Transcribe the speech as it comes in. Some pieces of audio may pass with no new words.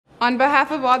On behalf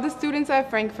of all the students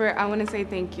at Frankfurt, I want to say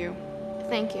thank you.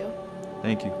 Thank you.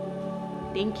 Thank you.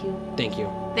 Thank you. Thank you.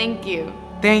 Thank you.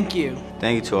 Thank you.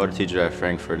 Thank you to all the teachers at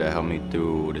Frankfurt that helped me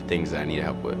through the things that I need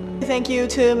help with. Thank you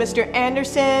to Mr.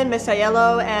 Anderson, Ms.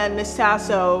 Aiello, and Ms.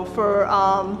 Sasso for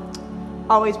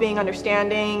always being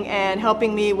understanding and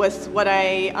helping me with what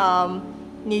I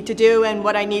need to do and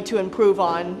what I need to improve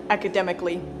on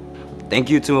academically. Thank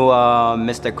you to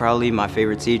Mr. Crowley, my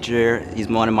favorite teacher. He's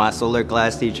one of my solar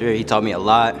class teacher. He taught me a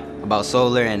lot about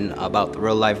solar and about the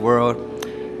real life world.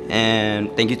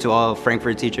 And thank you to all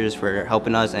Frankfurt teachers for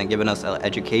helping us and giving us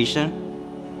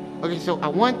education. Okay, so I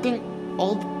want to thank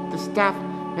all the staff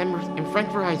members in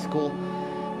Frankfurt High School,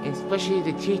 and especially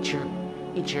the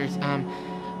teachers,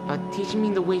 about teaching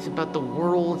me the ways about the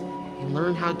world and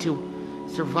learn how to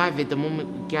survive it the moment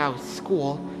we get out of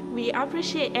school. We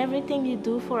appreciate everything you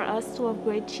do for us to a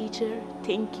great teacher.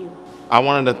 Thank you. I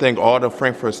wanted to thank all the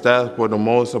Frankfurt staff, but the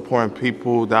most important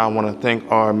people that I want to thank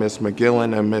are Ms.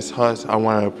 McGillen and Ms. Huss. I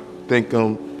want to thank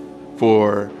them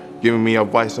for giving me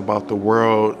advice about the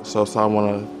world, so I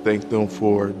want to thank them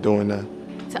for doing that.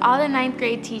 To all the 9th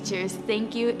grade teachers,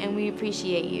 thank you and we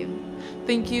appreciate you.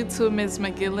 Thank you to Ms.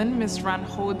 McGillen, Ms.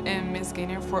 Ranhold, and Ms.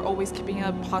 Gaynor for always keeping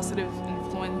a positive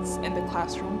influence in the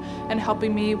classroom and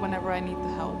helping me whenever I need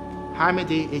the help. Hi,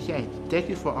 Mehdi. Thank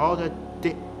you for all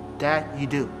that you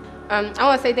do. I want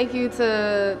to say thank you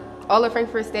to all the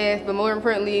Frankfurt staff, but more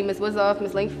importantly, Ms. Wizoff,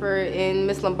 Ms. Langford, and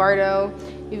Ms. Lombardo.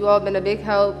 You've all been a big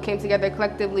help, came together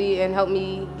collectively, and helped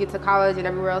me get to college and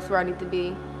everywhere else where I need to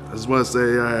be. I just want to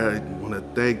say I want to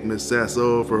thank Ms.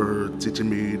 Sasso for teaching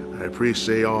me. I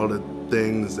appreciate all the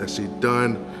things that she's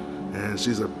done, and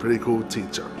she's a pretty cool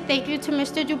teacher. Thank you to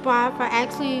Mr. Dubois for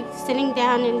actually sitting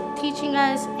down and teaching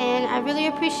us, and I really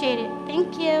appreciate it.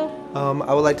 Thank you.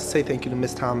 I would like to say thank you to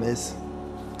Ms. Thomas.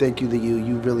 Thank you to you.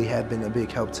 You really have been a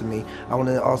big help to me. I want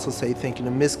to also say thank you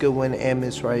to Ms. Goodwin and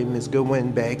Ms. Wright. Ms.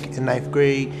 Goodwin, back in 9th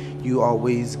grade, you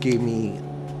always gave me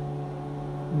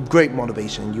great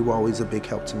motivation. You were always a big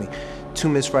help to me. To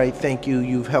Ms. Wright, thank you.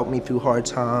 You've helped me through hard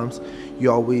times.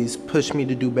 You always pushed me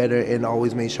to do better and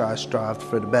always made sure I strived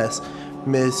for the best.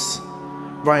 Ms.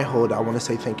 Reinhold, I want to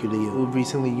say thank you to you.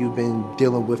 Recently, you've been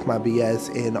dealing with my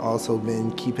BS and also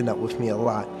been keeping up with me a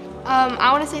lot.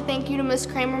 I want to say thank you to Ms.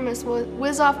 Kramer, Ms.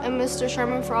 Wizoff, and Mr.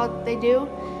 Sherman for all that they do.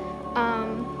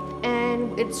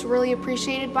 And it's really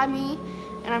appreciated by me,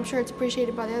 and I'm sure it's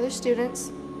appreciated by the other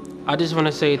students. I just want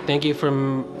to say thank you for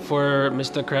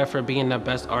Mr. Kraft for being the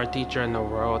best art teacher in the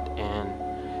world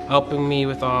and helping me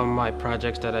with all my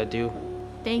projects that I do.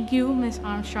 Thank you, Ms.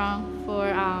 Armstrong,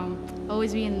 for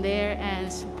always being there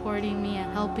and supporting me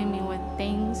and helping me with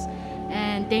things.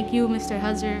 And thank you, Mr.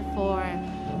 Huzzer, for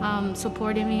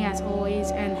supporting me as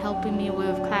always and helping me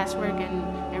with classwork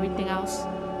and everything else.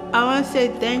 I want to say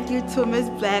thank you to Ms.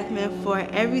 Blackman for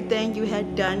everything you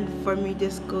had done for me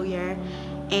this school year,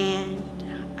 and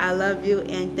I love you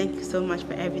and thank you so much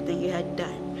for everything you had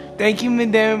done. Thank you,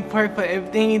 Madam Park, for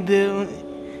everything you do.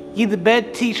 You're the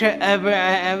best teacher I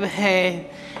ever had,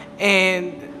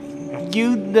 and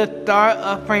you the star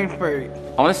of Frankfurt.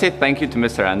 I want to say thank you to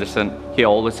Mr. Anderson. He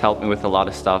always helped me with a lot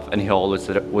of stuff and he always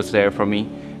was there for me.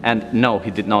 And no,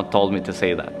 he did not tell me to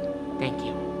say that. Thank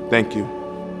you. Thank you.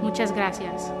 Muchas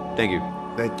gracias. Thank you.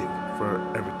 Thank you for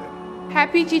everything.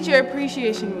 Happy Teacher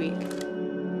Appreciation Week.